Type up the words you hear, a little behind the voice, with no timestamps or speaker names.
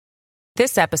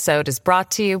This episode is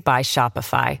brought to you by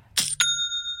Shopify.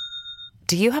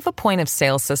 Do you have a point of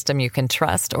sale system you can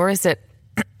trust, or is it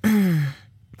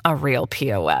a real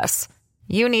POS?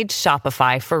 You need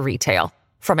Shopify for retail.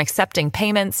 From accepting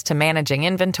payments to managing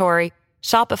inventory,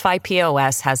 Shopify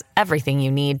POS has everything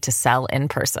you need to sell in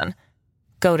person.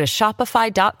 Go to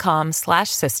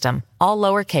shopify.com/system, all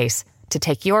lowercase, to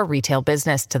take your retail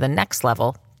business to the next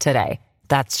level today.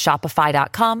 That's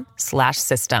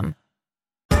shopify.com/system.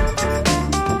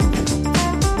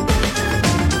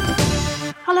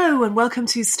 Hello and welcome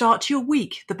to Start Your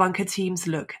Week, the Bunker team's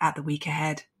look at the week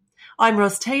ahead. I'm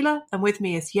Ros Taylor, and with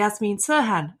me is Yasmeen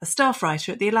Serhan, a staff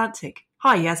writer at The Atlantic.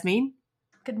 Hi, Yasmeen.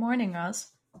 Good morning, Ros.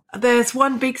 There's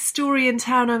one big story in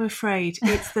town, I'm afraid.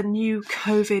 It's the new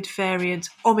COVID variant,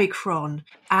 Omicron,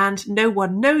 and no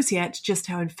one knows yet just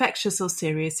how infectious or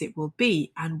serious it will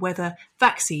be and whether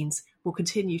vaccines will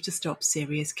continue to stop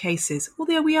serious cases,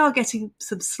 although we are getting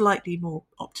some slightly more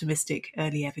optimistic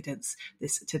early evidence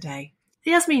today.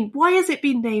 Yasmeen, why has it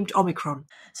been named Omicron?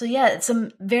 So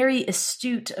some very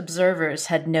astute observers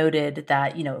had noted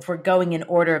that, if we're going in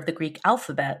order of the Greek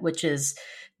alphabet, which is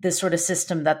this sort of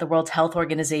system that the World Health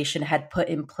Organization had put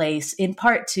in place in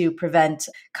part to prevent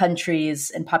countries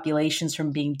and populations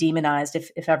from being demonized.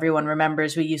 If everyone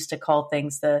remembers, we used to call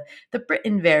things the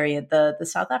Britain variant, the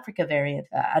South Africa variant,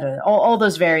 I don't know, all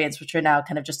those variants, which are now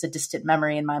kind of just a distant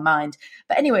memory in my mind.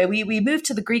 But anyway, we moved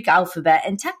to the Greek alphabet,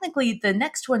 and technically the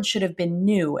next one should have been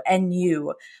Nu,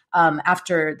 N-U,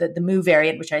 after the Mu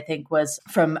variant, which I think was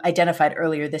identified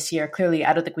earlier this year. Clearly,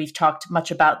 I don't think we've talked much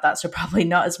about that, so probably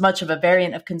not as much of a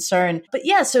variant of concern. But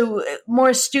so more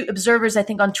astute observers, I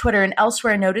think, on Twitter and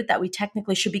elsewhere noted that we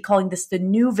technically should be calling this the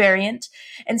new variant.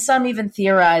 And some even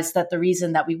theorized that the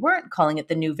reason that we weren't calling it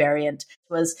the new variant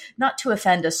was not to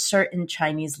offend a certain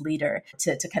Chinese leader,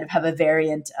 to kind of have a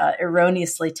variant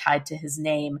erroneously tied to his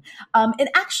name. And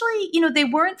actually, they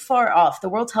weren't far off. The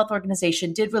World Health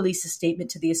Organization did release a statement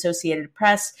to the Associated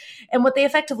Press. And what they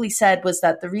effectively said was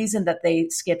that the reason that they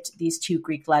skipped these two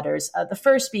Greek letters, the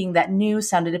first being that new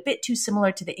sounded a bit too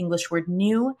similar to the English word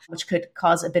new, which could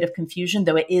cause a bit of confusion,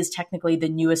 though it is technically the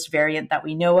newest variant that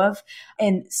we know of.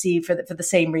 And C, for the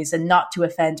same reason, not to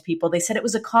offend people. They said it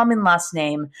was a common last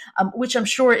name, which I'm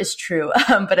sure is true.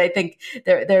 But I think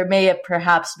there may have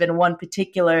perhaps been one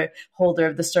particular holder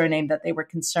of the surname that they were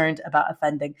concerned about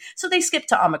offending. So they skipped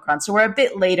to Omicron. So we're a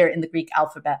bit later in the Greek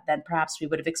alphabet than perhaps we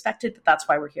would have expected, but that's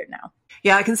why we're here now.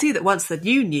 Yeah, I can see that once the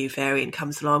new variant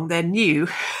comes along, then new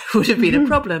would have been a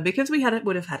problem because we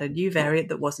would have had a new variant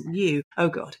that wasn't new. Oh,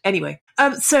 God. Anyway,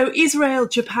 so Israel,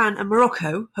 Japan and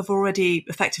Morocco have already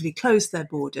effectively closed their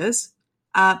borders.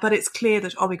 But it's clear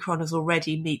that Omicron has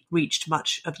already reached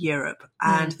much of Europe,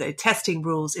 and the testing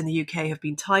rules in the UK have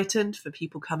been tightened for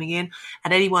people coming in,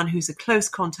 and anyone who's a close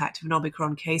contact of an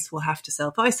Omicron case will have to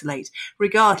self-isolate,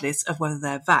 regardless of whether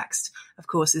they're vaxxed. Of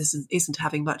course, this isn't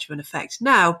having much of an effect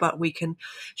now, but we can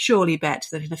surely bet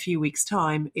that in a few weeks'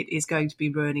 time, it is going to be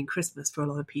ruining Christmas for a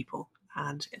lot of people.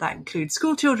 And that includes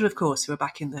school children, of course, who are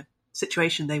back in the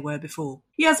situation they were before.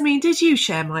 Yasmeen, did you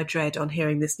share my dread on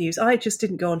hearing this news? I just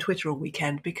didn't go on Twitter all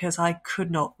weekend because I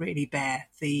could not really bear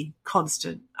the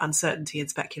constant uncertainty and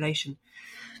speculation.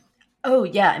 Oh,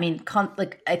 yeah. I mean,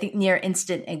 I think near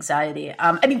instant anxiety.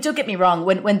 Don't get me wrong.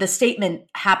 When the statement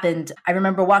happened, I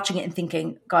remember watching it and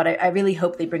thinking, God, I really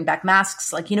hope they bring back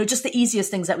masks. Just the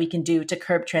easiest things that we can do to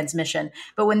curb transmission.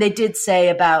 But when they did say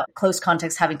about close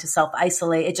contacts having to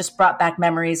self-isolate, it just brought back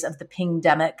memories of the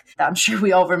pingdemic that I'm sure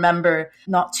we all remember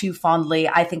not too fondly.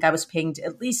 I think I was pinged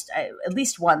at least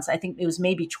once. I think it was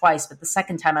maybe twice, but the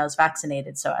second time I was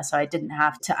vaccinated. So I didn't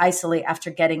have to isolate after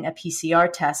getting a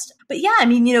PCR test. But yeah,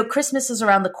 Christmas is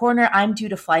around the corner. I'm due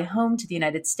to fly home to the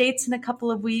United States in a couple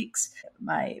of weeks.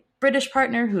 My British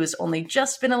partner, who has only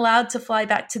just been allowed to fly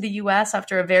back to the US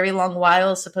after a very long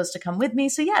while, is supposed to come with me.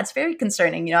 So yeah, it's very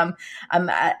concerning. I'm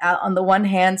on the one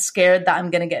hand scared that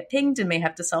I'm going to get pinged and may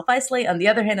have to self-isolate. On the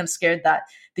other hand, I'm scared that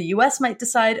the US might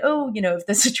decide, if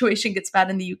the situation gets bad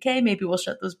in the UK, maybe we'll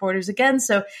shut those borders again.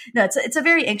 So no, it's a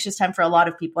very anxious time for a lot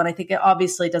of people. And I think it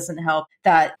obviously doesn't help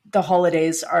that the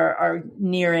holidays are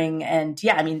nearing. And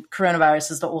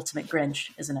coronavirus is the ultimate Grinch,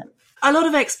 isn't it? A lot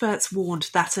of experts warned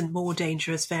that a more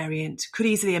dangerous variant could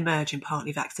easily emerge in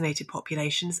partly vaccinated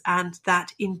populations, and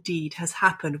that indeed has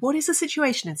happened. What is the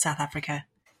situation in South Africa?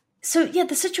 So yeah,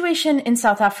 the situation in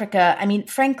South Africa,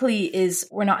 frankly,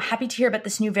 we're not happy to hear about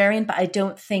this new variant, but I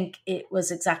don't think it was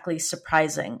exactly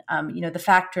surprising. The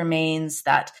fact remains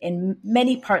that in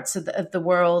many parts of the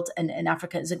world, and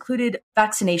Africa is included,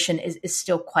 vaccination is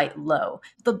still quite low.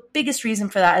 The biggest reason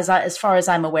for that, as far as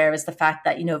I'm aware, is the fact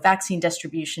that, vaccine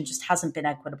distribution just hasn't been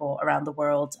equitable around the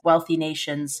world. Wealthy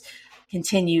nations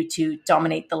continue to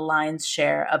dominate the lion's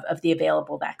share of the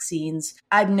available vaccines.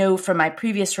 I know from my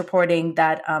previous reporting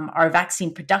that our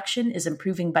vaccine production is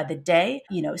improving by the day,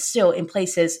 still in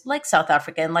places like South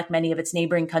Africa and like many of its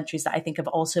neighboring countries that I think have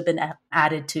also been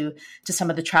added to some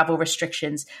of the travel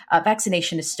restrictions.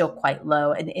 Vaccination is still quite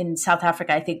low. And in South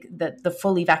Africa, I think that the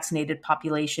fully vaccinated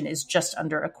population is just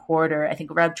under a quarter, I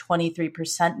think around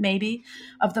 23% maybe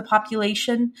of the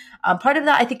population. Part of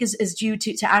that, I think, is due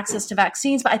to access to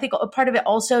vaccines. But I think part of it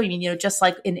also, just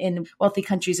like in wealthy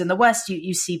countries in the West,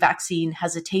 you see vaccine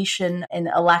hesitation and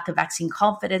a lack of vaccine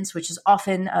confidence, which is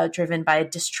often driven by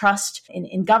distrust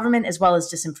in government as well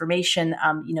as disinformation.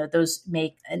 Those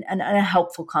make an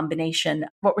unhelpful combination.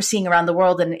 What we're seeing around the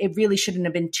world, and it really shouldn't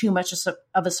have been too much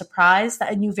of a surprise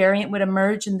that a new variant would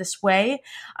emerge in this way.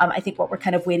 I think what we're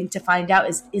kind of waiting to find out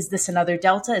is this another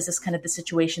Delta? Is this kind of the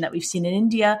situation that we've seen in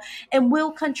India? And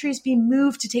will countries be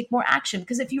moved to take more action?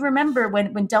 Because if you remember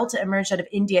when Delta emerged out of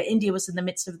India, India was in the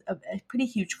midst of a pretty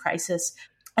huge crisis.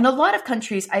 And a lot of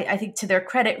countries, I think to their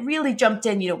credit, really jumped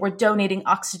in. We're donating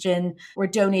oxygen, we're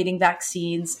donating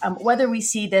vaccines. Whether we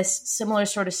see this similar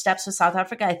sort of steps with South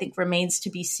Africa, I think remains to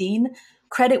be seen.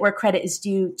 Credit where credit is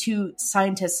due to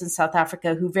scientists in South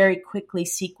Africa who very quickly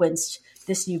sequenced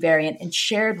this new variant and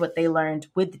shared what they learned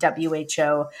with the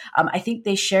WHO. I think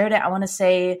they shared it, I want to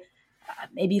say,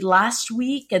 maybe last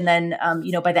week, and then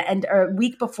by the end, or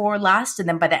week before last, and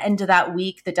then by the end of that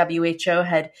week, the WHO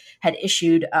had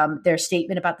issued their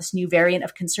statement about this new variant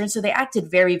of concern. So they acted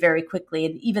very, very quickly.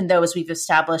 And even though, as we've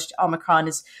established, Omicron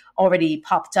has already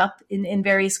popped up in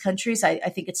various countries, I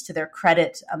think it's to their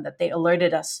credit that they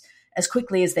alerted us as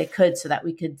quickly as they could so that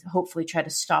we could hopefully try to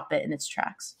stop it in its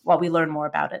tracks while we learn more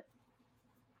about it.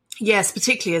 Yes,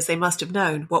 particularly as they must have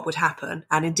known what would happen,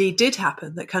 and indeed did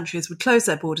happen, that countries would close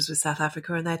their borders with South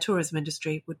Africa and their tourism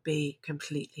industry would be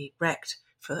completely wrecked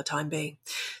for the time being.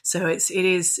 So it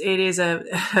is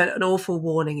an awful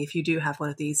warning if you do have one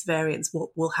of these variants,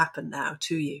 what will happen now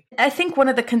to you. I think one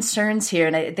of the concerns here,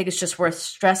 and I think it's just worth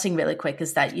stressing really quick,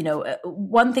 is that,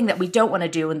 one thing that we don't want to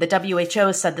do, and the WHO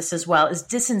has said this as well, is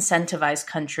disincentivize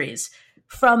countries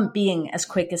from being as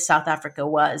quick as South Africa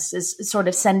was, is sort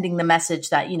of sending the message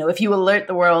that, if you alert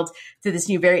the world to this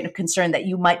new variant of concern, that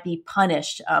you might be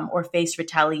punished or face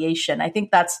retaliation. I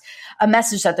think that's a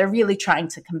message that they're really trying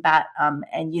to combat.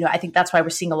 And I think that's why we're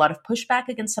seeing a lot of pushback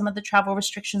against some of the travel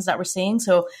restrictions that we're seeing.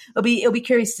 So it'll be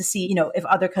curious to see, if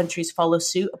other countries follow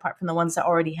suit, apart from the ones that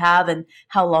already have, and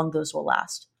how long those will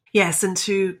last. Yes, and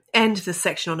to end this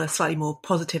section on a slightly more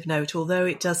positive note, although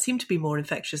it does seem to be more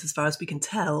infectious as far as we can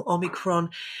tell, Omicron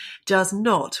does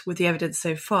not, with the evidence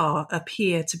so far,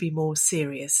 appear to be more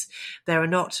serious. There are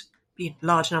not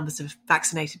large numbers of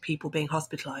vaccinated people being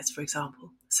hospitalised, for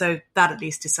example. So that at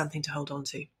least is something to hold on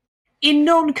to. In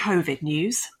non-COVID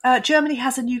news, Germany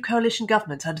has a new coalition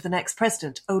government under the next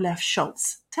president, Olaf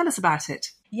Scholz. Tell us about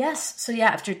it. Yes. So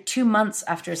after 2 months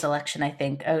after his election, I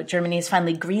think, Germany has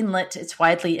finally greenlit its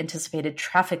widely anticipated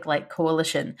traffic light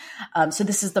coalition. So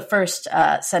this is the first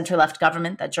center-left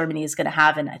government that Germany is going to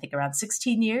have in, I think, around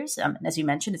 16 years. And as you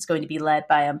mentioned, it's going to be led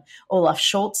by Olaf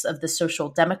Scholz of the Social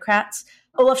Democrats.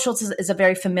 Olaf Scholz is a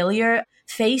very familiar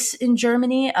face in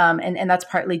Germany, and that's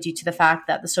partly due to the fact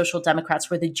that the Social Democrats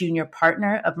were the junior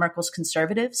partner of Merkel's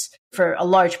Conservatives for a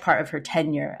large part of her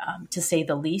tenure, to say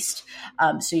the least.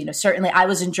 So, certainly I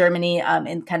was in Germany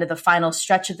in kind of the final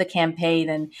stretch of the campaign,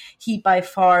 and he by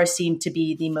far seemed to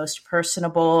be the most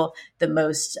personable, the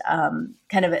most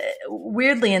kind of,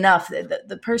 weirdly enough,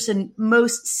 the person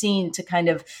most seen to kind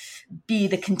of be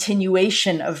the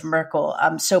continuation of Merkel.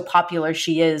 So popular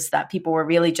she is that people were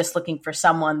really just looking for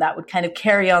someone that would kind of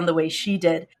carry on the way she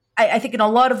did. I think in a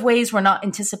lot of ways, we're not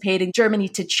anticipating Germany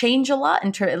to change a lot,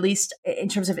 at least in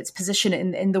terms of its position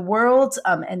in the world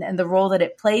and the role that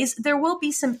it plays. There will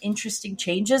be some interesting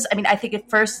changes. I mean, I think at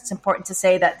first it's important to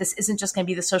say that this isn't just going to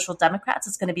be the Social Democrats.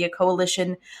 It's going to be a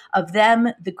coalition of them,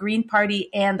 the Green Party,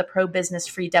 and the pro-business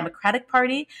Free Democratic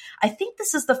Party. I think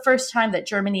this is the first time that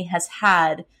Germany has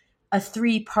had a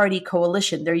 3-party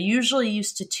coalition. They're usually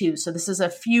used to 2. So this is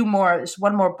there's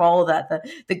one more ball that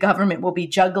the government will be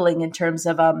juggling in terms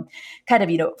of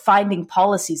finding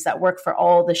policies that work for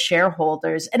all the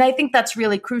shareholders. And I think that's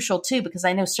really crucial too, because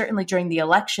I know certainly during the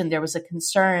election, there was a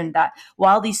concern that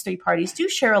while these 3 parties do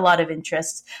share a lot of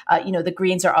interests, the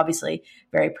Greens are obviously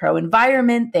very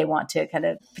pro-environment. They want to kind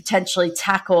of potentially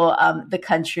tackle the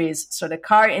country's sort of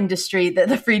car industry.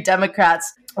 The Free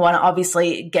Democrats want to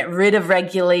obviously get rid of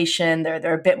regulation.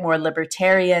 They're a bit more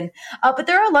libertarian. But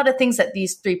there are a lot of things that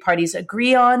these three parties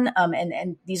agree on.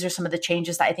 And these are some of the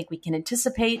changes that I think we can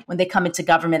anticipate when they come into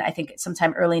government, I think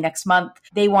sometime early next month.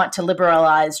 They want to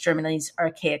liberalize Germany's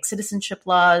archaic citizenship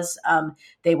laws.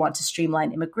 They want to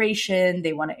streamline immigration.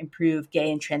 They want to improve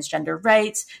gay and transgender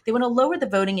rights. They want to lower the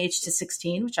voting age to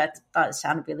 16, which I thought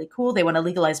sounded really cool. They want to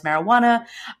legalize marijuana.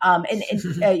 And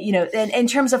in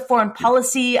terms of foreign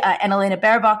policy, Annalena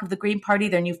Baerbock of the Green Party,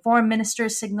 their new foreign minister,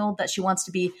 signaled that she wants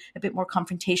to be a bit more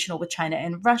confrontational with China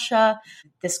and Russia.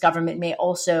 This government may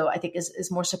also, I think,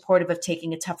 is more supportive of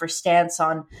taking a tougher stance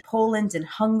on Poland and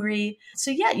Hungary.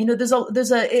 So yeah,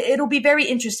 it'll be very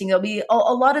interesting. There'll be a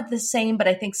lot of the same, but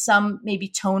I think some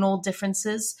maybe tonal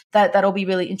differences that'll be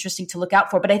really interesting to look out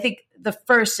for. But I think the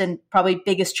first and probably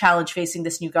biggest challenge facing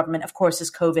this new government, of course,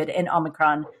 is COVID and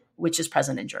Omicron, which is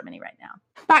present in Germany right now.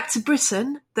 Back to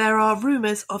Britain, there are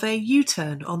rumours of a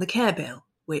U-turn on the care bill,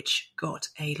 which got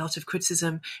a lot of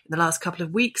criticism in the last couple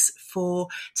of weeks for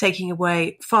taking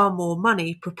away far more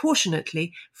money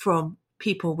proportionately from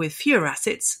people with fewer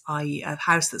assets, i.e. a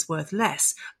house that's worth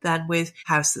less, than with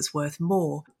a house that's worth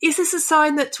more. Is this a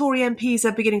sign that Tory MPs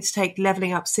are beginning to take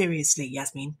levelling up seriously,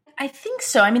 Yasmeen? I think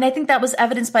so. I mean, I think that was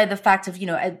evidenced by the fact of,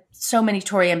 so many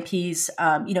Tory MPs,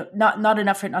 not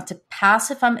enough for it not to pass,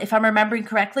 if I'm remembering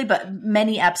correctly, but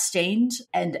many abstained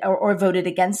or voted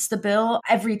against the bill.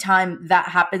 Every time that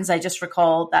happens, I just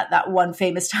recall that one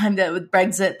famous time that with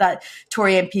Brexit, that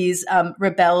Tory MPs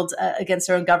rebelled against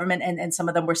their own government and some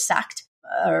of them were sacked.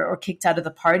 Or kicked out of the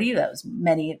party. That was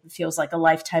it feels like a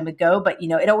lifetime ago, but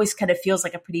it always kind of feels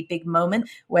like a pretty big moment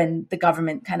when the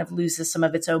government kind of loses some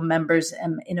of its own members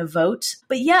in a vote.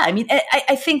 But yeah, I mean,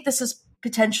 I think this is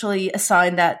potentially a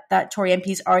sign that Tory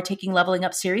MPs are taking levelling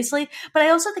up seriously. But I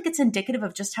also think it's indicative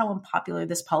of just how unpopular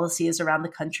this policy is around the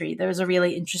country. There was a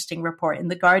really interesting report in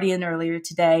The Guardian earlier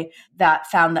today that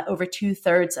found that over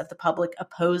 2/3 of the public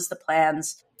oppose the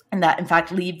plans, and that, in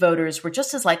fact, Leave voters were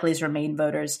just as likely as Remain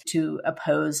voters to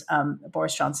oppose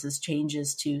Boris Johnson's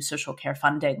changes to social care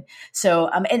funding. So,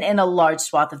 and a large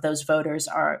swath of those voters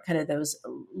are kind of those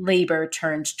Labour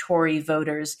turned Tory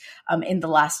voters in the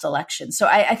last election. So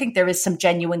I think there is some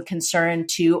genuine concern,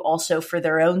 too, also for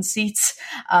their own seats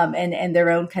and their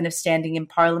own kind of standing in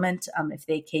Parliament. If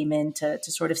they came in to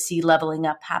sort of see levelling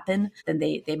up happen, then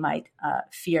they might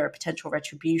fear potential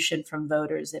retribution from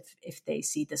voters if they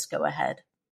see this go ahead.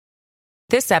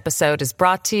 This episode is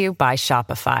brought to you by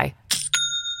Shopify.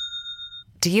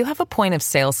 Do you have a point of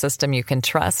sale system you can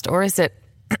trust, or is it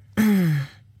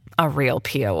a real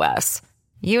POS?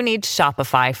 You need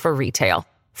Shopify for retail.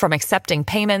 From accepting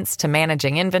payments to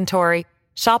managing inventory,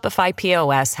 Shopify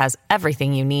POS has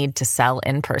everything you need to sell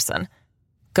in person.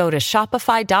 Go to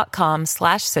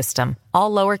shopify.com/system,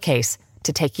 all lowercase,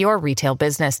 to take your retail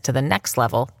business to the next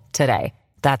level today.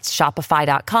 That's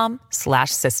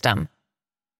shopify.com/system.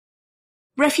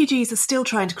 Refugees are still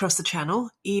trying to cross the channel,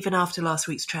 even after last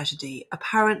week's tragedy.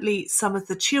 Apparently, some of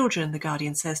the children, The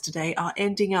Guardian says today, are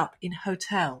ending up in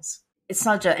hotels. It's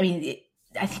not just, I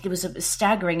think it was a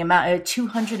staggering amount.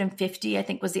 250, I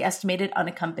think, was the estimated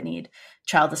unaccompanied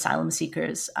child asylum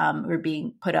seekers were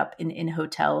being put up in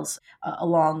hotels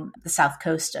along the south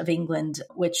coast of England,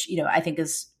 which, I think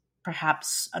is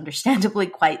perhaps understandably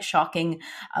quite shocking,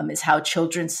 is how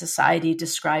Children's Society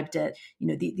described it.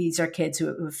 These are kids who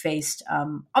have faced,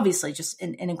 obviously, just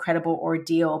an incredible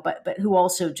ordeal, but who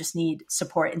also just need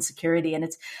support and security.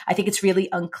 And I think it's really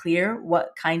unclear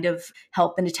what kind of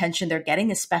help and attention they're getting,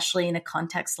 especially in a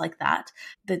context like that,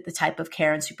 the type of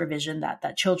care and supervision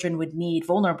that children would need,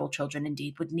 vulnerable children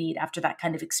indeed would need after that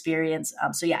kind of experience.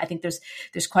 So yeah, I think there's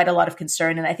quite a lot of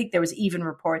concern. And I think there was even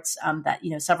reports that,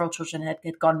 several children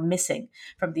had gone missing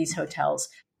from these hotels.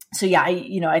 So yeah,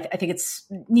 I think it's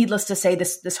needless to say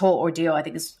this whole ordeal, I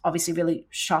think, is obviously really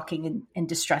shocking and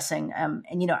distressing.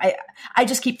 I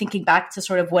just keep thinking back to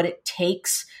sort of what it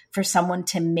takes for someone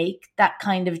to make that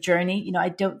kind of journey. I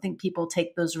don't think people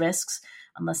take those risks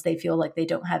unless they feel like they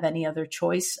don't have any other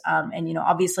choice.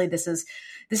 Obviously this is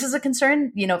a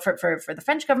concern, for the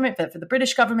French government, for the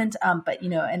British government. But,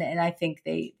 and I think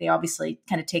they obviously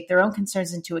kind of take their own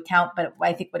concerns into account. But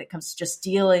I think when it comes to just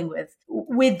dealing with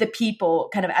the people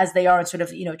kind of as they are and sort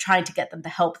of, trying to get them the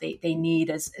help they need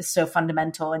is so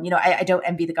fundamental. And, I don't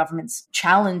envy the government's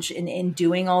challenge in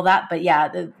doing all that. But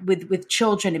yeah, with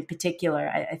children in particular,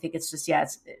 I think it's just,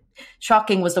 it's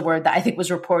shocking was the word that I think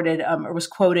was reported or was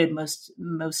quoted most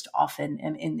most often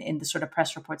in the sort of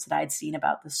press reports that I'd seen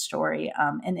about the story.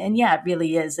 And yeah, it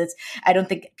really is. I don't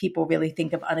think people really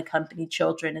think of unaccompanied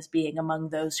children as being among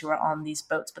those who are on these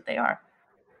boats, but they are.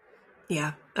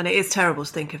 Yeah, and it is terrible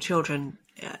to think of children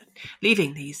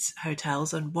leaving these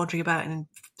hotels and wandering about in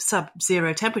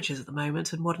sub-zero temperatures at the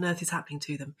moment, and what on earth is happening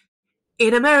to them.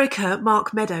 In America,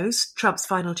 Mark Meadows, Trump's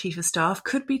final chief of staff,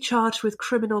 could be charged with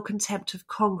criminal contempt of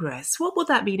Congress. What would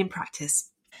that mean in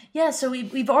practice? Yeah, so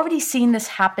we've already seen this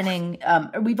happening.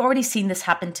 We've already seen this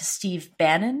happen to Steve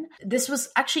Bannon. This was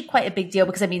actually quite a big deal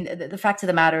because, I mean, the fact of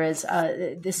the matter is,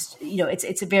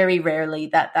 it's very rarely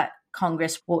that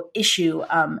Congress will issue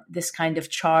this kind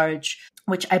of charge,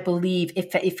 which I believe,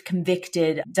 if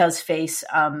convicted, does face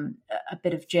a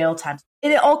bit of jail time.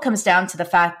 It all comes down to the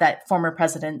fact that former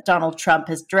President Donald Trump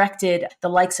has directed the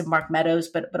likes of Mark Meadows,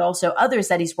 but also others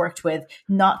that he's worked with,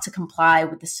 not to comply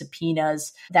with the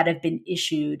subpoenas that have been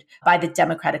issued by the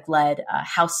Democratic-led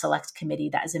House Select Committee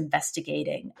that is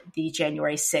investigating the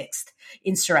January 6th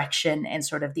insurrection and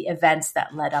sort of the events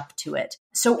that led up to it.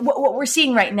 So what we're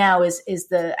seeing right now is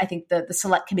I think the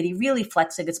Select Committee really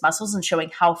flexing its muscles and showing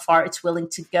how far it's willing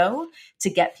to go to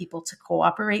get people to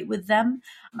cooperate with them.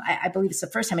 I believe it's the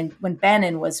first time when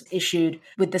Bannon was issued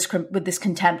with this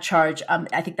contempt charge.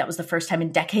 I think that was the first time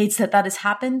in decades that has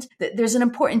happened. There's an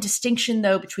important distinction,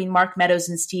 though, between Mark Meadows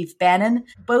and Steve Bannon.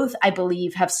 Both, I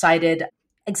believe, have cited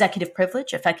executive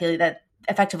privilege, effectively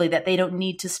that they don't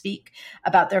need to speak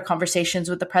about their conversations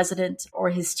with the president or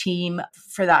his team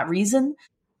for that reason.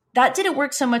 That didn't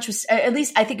work so much with, at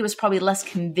least I think it was probably less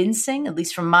convincing, at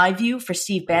least from my view, for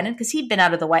Steve Bannon, because he'd been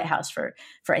out of the White House for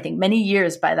I think many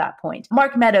years by that point.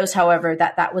 Mark Meadows, however,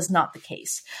 that was not the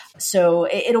case. So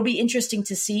it'll be interesting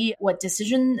to see what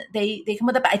decision they come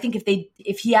with. But I think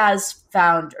if he has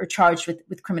found or charged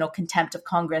with criminal contempt of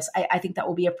Congress, I think that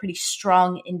will be a pretty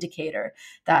strong indicator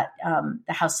that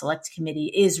the House Select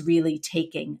Committee is really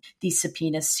taking these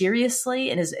subpoenas seriously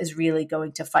and is really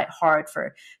going to fight hard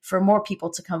for more people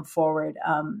to come forward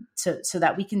so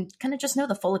that we can kind of just know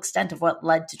the full extent of what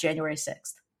led to January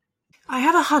 6th. I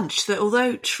have a hunch that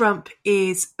although Trump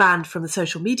is banned from the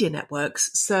social media networks,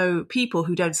 so people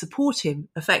who don't support him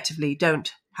effectively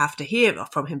don't have to hear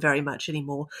from him very much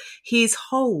anymore, his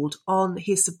hold on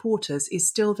his supporters is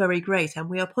still very great, and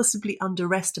we are possibly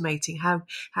underestimating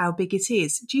how big it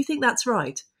is. Do you think that's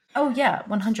right? Oh, yeah,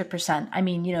 100%. I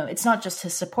mean, it's not just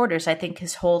his supporters. I think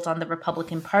his hold on the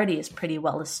Republican Party is pretty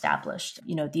well established.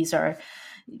 These are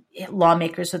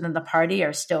lawmakers within the party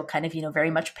are still kind of, very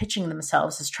much pitching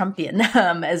themselves as Trumpian,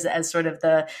 as sort of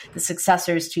the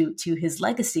successors to his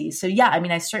legacy. So, yeah, I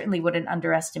mean, I certainly wouldn't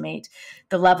underestimate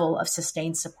the level of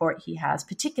sustained support he has,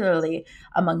 particularly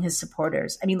among his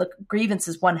supporters. I mean, look, grievance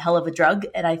is one hell of a drug.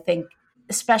 And I think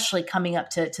especially coming up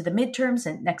to the midterms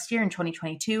and next year in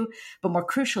 2022, but more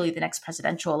crucially, the next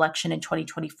presidential election in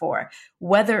 2024,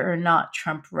 whether or not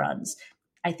Trump runs.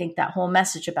 I think that whole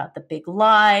message about the big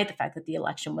lie, the fact that the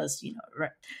election was,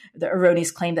 the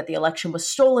erroneous claim that the election was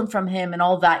stolen from him and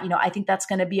all that, I think that's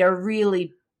going to be a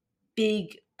really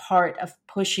big part of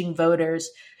pushing voters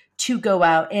to go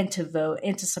out and to vote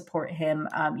and to support him.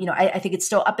 I think it's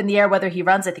still up in the air whether he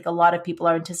runs. I think a lot of people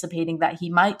are anticipating that he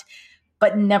might.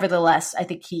 But nevertheless, I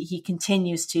think he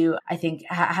continues to, I think,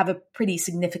 have a pretty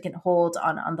significant hold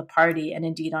on the party and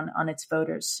indeed on its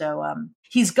voters. So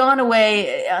he's gone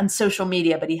away on social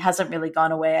media, but he hasn't really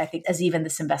gone away, I think, as even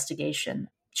this investigation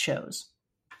shows.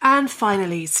 And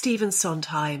finally, Stephen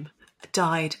Sondheim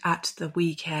died at the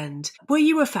weekend. Were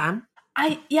you a fan?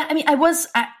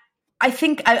 I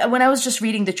think when I was just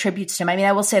reading the tributes to him,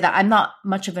 I will say that I'm not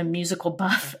much of a musical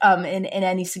buff in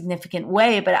any significant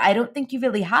way, but I don't think you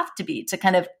really have to be to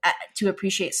kind of to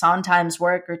appreciate Sondheim's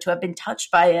work or to have been touched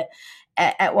by it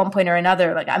at one point or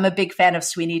another. Like, I'm a big fan of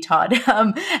Sweeney Todd,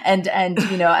 and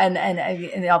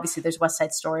obviously there's West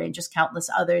Side Story and just countless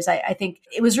others. I think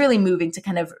it was really moving to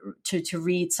kind of to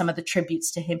read some of the tributes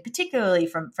to him, particularly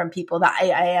from people that I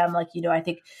am I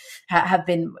think have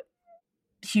been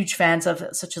huge fans of,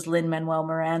 such as Lin-Manuel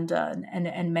Miranda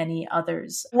and many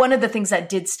others. One of the things that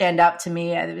did stand out to me,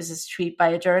 there was this tweet by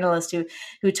a journalist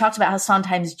who talked about how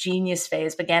Sondheim's genius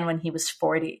phase began when he was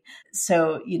 40.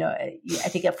 So, I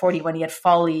think at 41 he had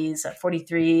Follies, at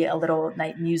 43 A Little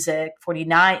Night Music,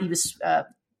 49 he was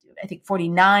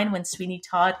 49 when Sweeney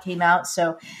Todd came out.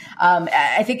 So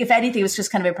I think if anything, it was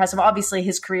just kind of impressive. Obviously,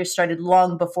 his career started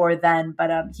long before then,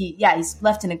 but he's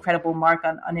left an incredible mark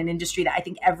on an industry that I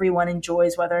think everyone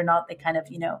enjoys, whether or not they kind of,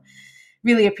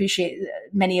 really appreciate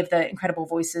many of the incredible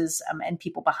voices and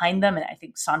people behind them. And I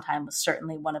think Sondheim was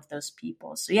certainly one of those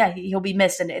people. So yeah, he'll be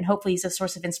missed. And hopefully he's a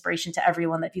source of inspiration to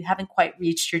everyone that if you haven't quite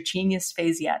reached your genius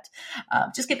phase yet,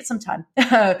 just give it some time.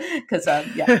 Because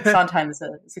Sondheim is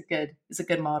a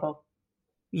good model.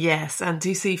 Yes, and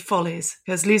do see Follies,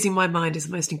 because Losing My Mind is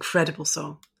the most incredible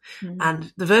song.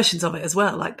 And the versions of it as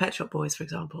well, like Pet Shop Boys, for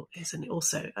example, isn't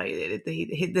also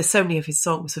there's so many of his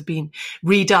songs have been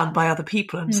redone by other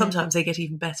people, and sometimes they get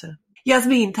even better.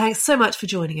 Yasmeen, thanks so much for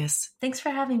joining us. Thanks for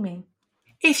having me.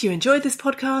 If you enjoyed this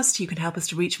podcast, you can help us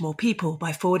to reach more people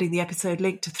by forwarding the episode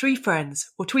link to 3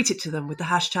 friends or tweet it to them with the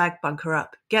hashtag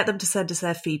BunkerUp. Get them to send us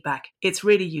their feedback. It's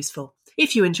really useful.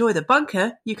 If you enjoy The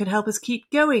Bunker, you can help us keep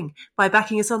going by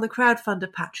backing us on the crowdfunder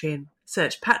Patreon.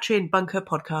 Search Patreon Bunker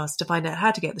Podcast to find out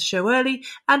how to get the show early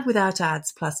and without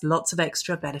ads, plus lots of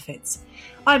extra benefits.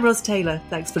 I'm Ros Taylor.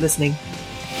 Thanks for listening.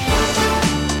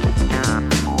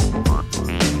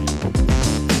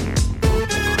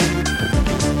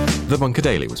 The Bunker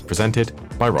Daily was presented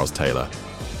by Ros Taylor.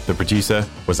 The producer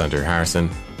was Andrew Harrison.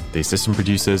 The assistant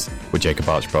producers were Jacob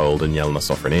Archbold and Jelena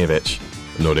Sofronievich.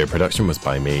 And audio production was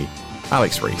by me,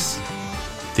 Alex Rees.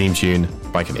 Theme tune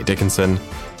by Kenny Dickinson.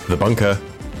 The Bunker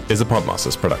is a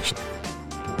Podmasters production.